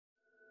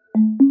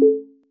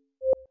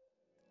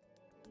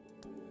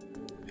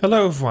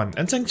Hello everyone,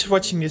 and thanks for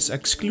watching this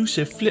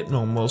exclusive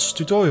FlippedNormals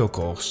tutorial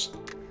course.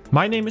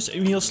 My name is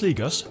Emil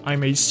Sliegers.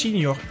 I'm a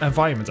senior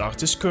environment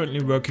artist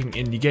currently working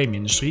in the game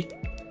industry.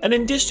 And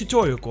in this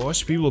tutorial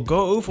course we will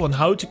go over on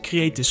how to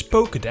create this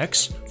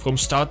Pokédex from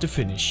start to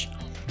finish.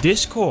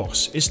 This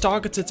course is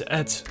targeted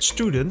at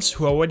students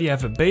who already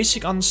have a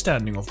basic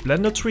understanding of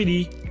Blender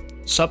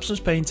 3D,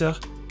 Substance Painter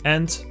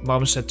and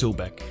Marmoset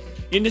Toolbag.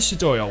 In this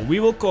tutorial we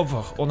will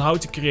cover on how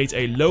to create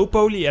a low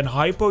poly and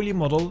high poly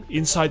model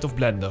inside of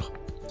Blender.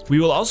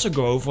 We will also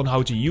go over on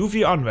how to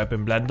UV unwrap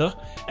in Blender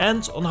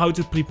and on how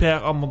to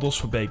prepare our models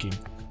for baking.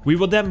 We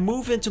will then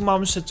move into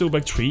Marmoset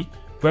Toolbag 3,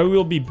 where we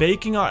will be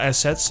baking our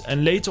assets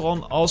and later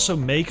on also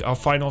make our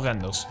final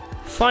renders.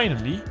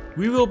 Finally,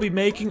 we will be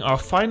making our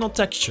final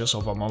textures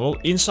of our model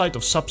inside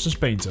of Substance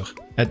Painter.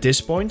 At this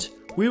point,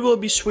 we will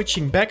be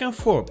switching back and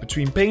forth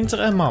between Painter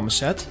and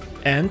Marmoset,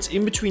 and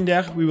in between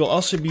there we will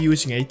also be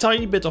using a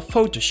tiny bit of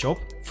Photoshop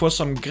for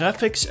some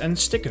graphics and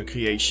sticker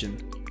creation.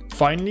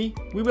 Finally,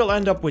 we will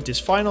end up with this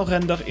final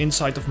render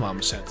inside of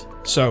Marmoset.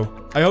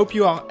 So, I hope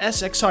you are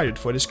as excited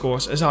for this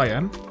course as I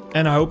am,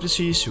 and I hope to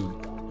see you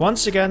soon.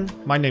 Once again,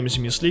 my name is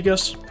Emil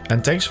Sliegers,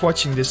 and thanks for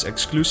watching this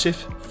exclusive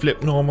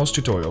FlippedNormals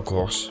tutorial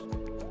course.